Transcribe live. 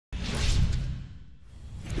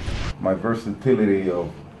my versatility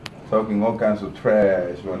of talking all kinds of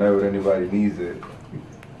trash whenever anybody needs it.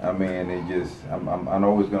 I mean, I'm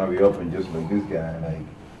always gonna be open, just like this guy. Like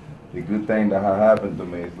the good thing that had happened to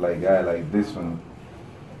me is like a guy like this one.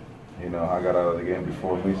 You know, I got out of the game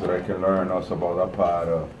before me, so that I can learn also about that part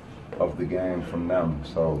of the game from them.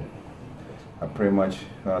 So I pretty much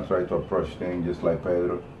try to approach things just like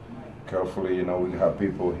Pedro. Carefully, you know, we have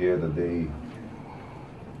people here that they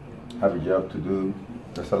have a job to do.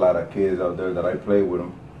 There's a lot of kids out there that I play with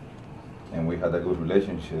them, and we had a good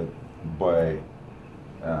relationship. But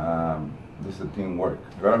this is a teamwork.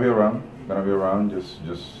 Gonna be around, just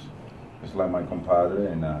like my compadre,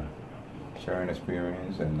 and sharing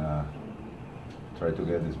experience and try to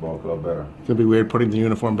get this ball club better. It's gonna be weird putting the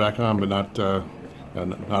uniform back on, but not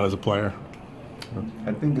as a player.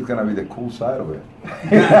 I think it's gonna be the cool side of it.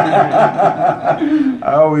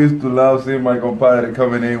 I always used to love seeing my compadre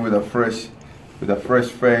coming in with a fresh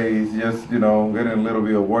face, just getting a little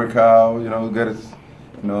bit of workout, get it,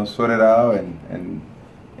 sweat it out, and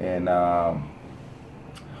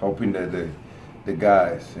hoping that the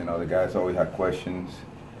guys always have questions.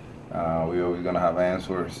 We always gonna have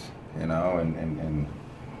answers, and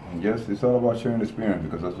just it's all about sharing experience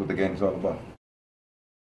because that's what the game is all about.